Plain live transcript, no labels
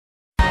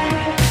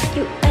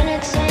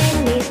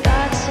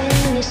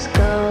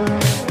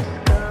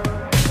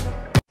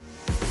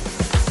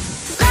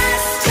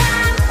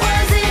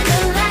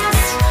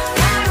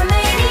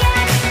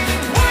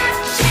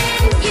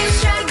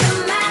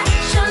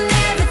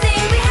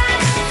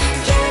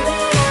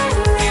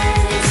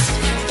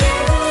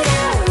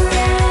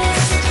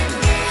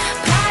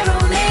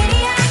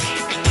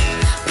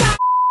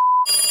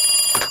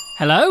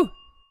Hello?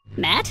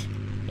 Matt,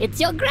 it's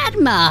your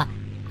grandma.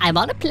 I'm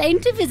on a plane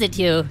to visit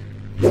you.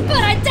 But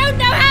I don't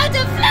know how to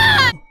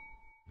fly!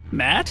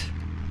 Matt,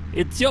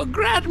 it's your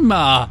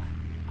grandma.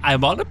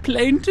 I'm on a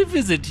plane to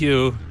visit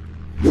you.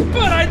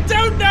 But I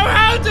don't know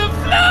how to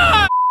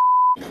fly!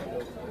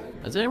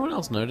 Has anyone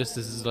else noticed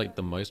this is like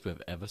the most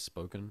we've ever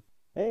spoken?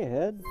 Hey,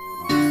 Head.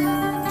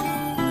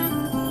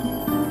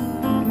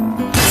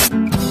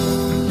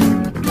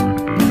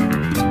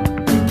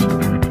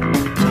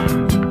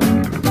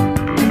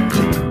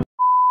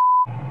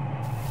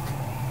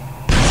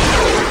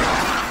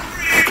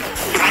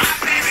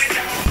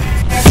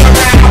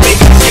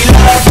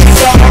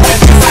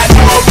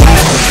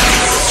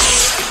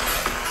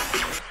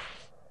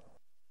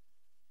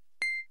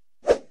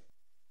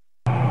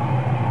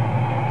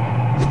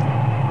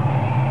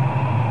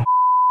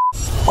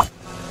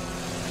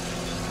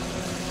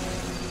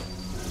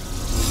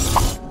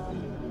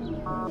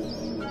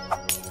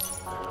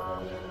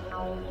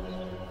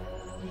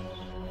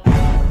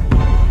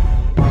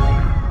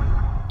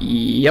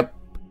 Yep.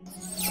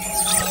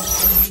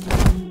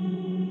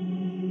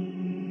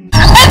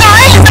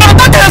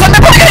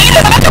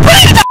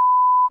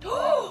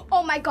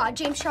 Oh my god,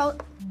 James Charles.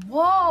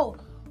 Whoa.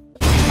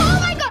 Oh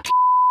my god.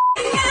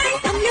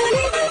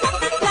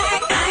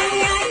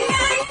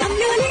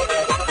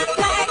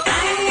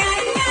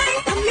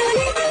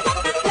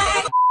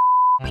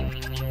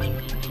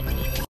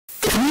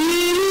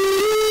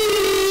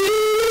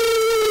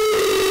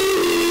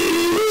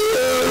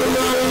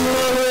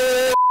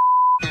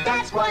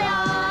 That's why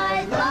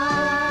I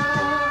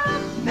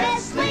love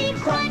Nestle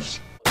Crunch.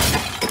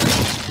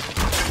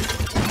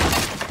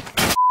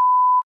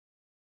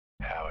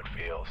 How it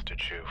feels to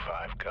chew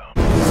 5 gum.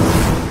 5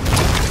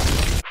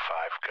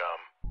 gum.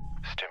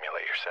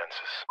 Stimulate your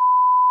senses.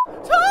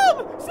 Tom!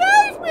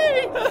 Save me!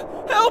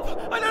 Help!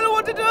 I don't know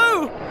what to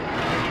do!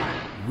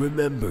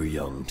 Remember,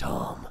 young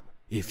Tom,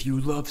 if you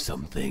love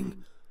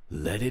something,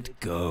 let it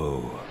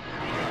go.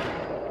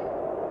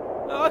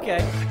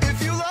 Okay.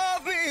 If you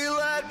love me,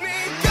 let me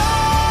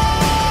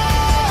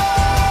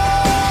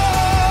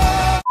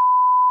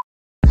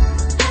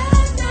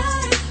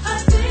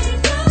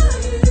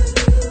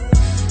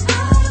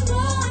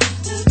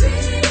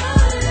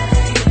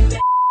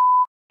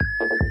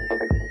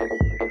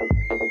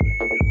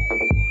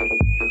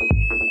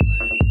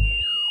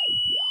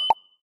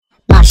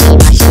Moshi,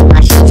 moshi,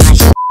 moshi,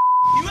 moshi.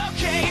 You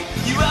okay,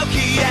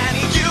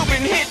 Annie? You've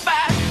been hit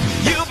by,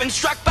 you've been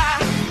struck by,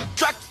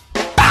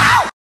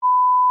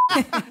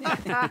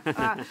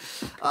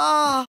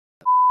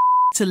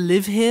 To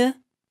live here?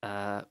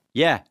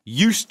 Yeah,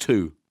 used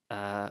to.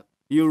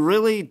 You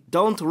really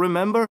don't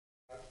remember?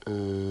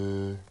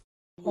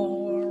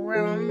 All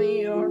around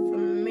me are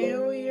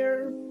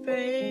familiar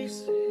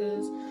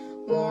faces,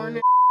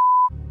 worn.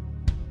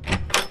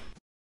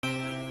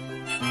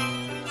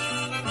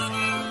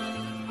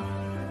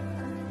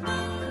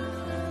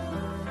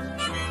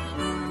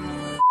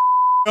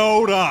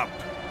 Hold up.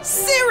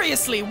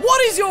 Seriously,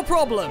 what is your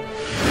problem?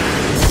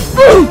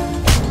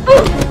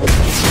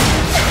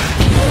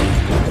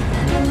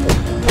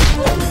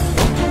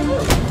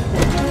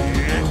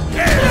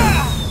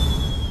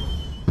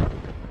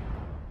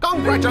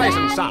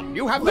 Congratulations, son.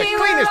 You have the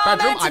cleanest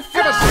bedroom I've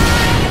ever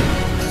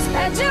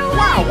seen.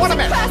 Wow, what a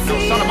mess. No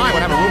son of mine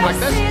would have a room like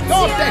this.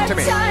 You're dead to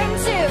me.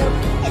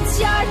 It's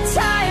your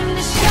time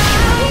to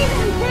shine.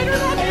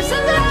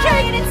 Isn't that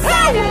cake?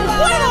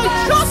 What did I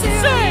just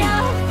say?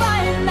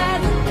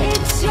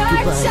 It's your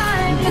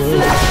time to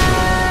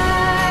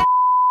fly.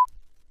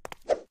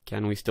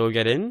 Can we still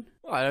get in?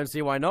 I don't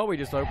see why not. We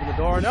just opened the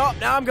door and oh,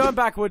 now I'm going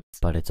backwards.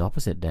 But it's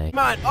opposite day.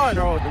 Man, I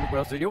know what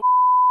else to do.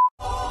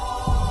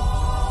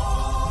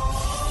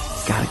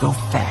 Gotta go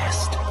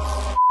fast.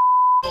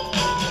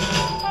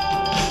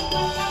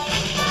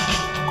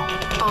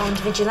 Armed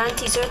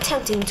vigilantes are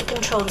attempting to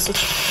control the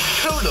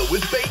situation. Cola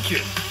with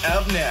bacon,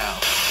 out now.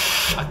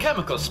 A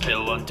chemical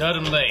spill on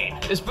Durham Lane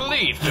is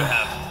believed to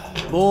have...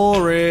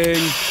 Boring.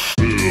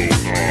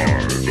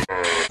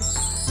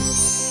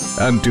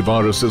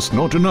 Antivirus is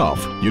not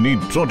enough. You need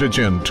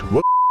Protégent.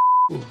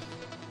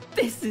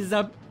 This is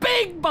a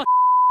big buck.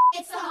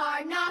 It's a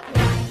hard knock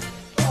life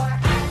for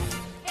us.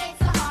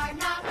 It's a hard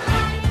knock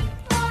life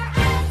for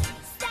us.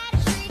 Static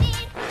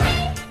treated, we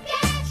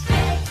get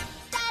straight.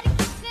 Static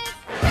business,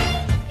 we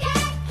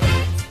get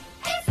kicked.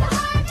 It's a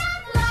hard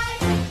knock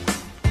life.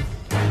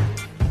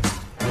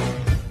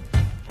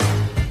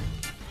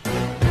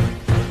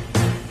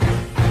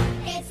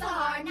 It's a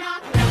hard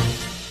knock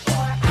life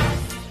for us.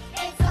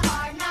 It's a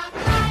hard knock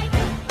life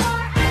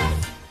for us.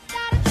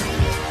 Static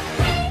treated,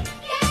 we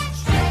get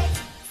straight.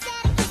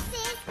 Static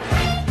business, we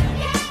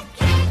get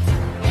kicked.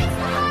 It's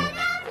a hard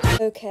knock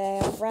life. Okay,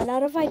 I've run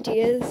out of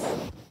ideas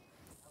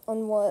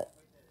on what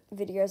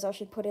videos I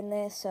should put in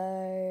there, so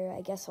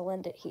I guess I'll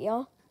end it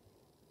here.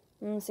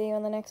 And see you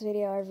in the next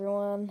video,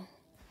 everyone.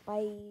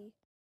 Bye.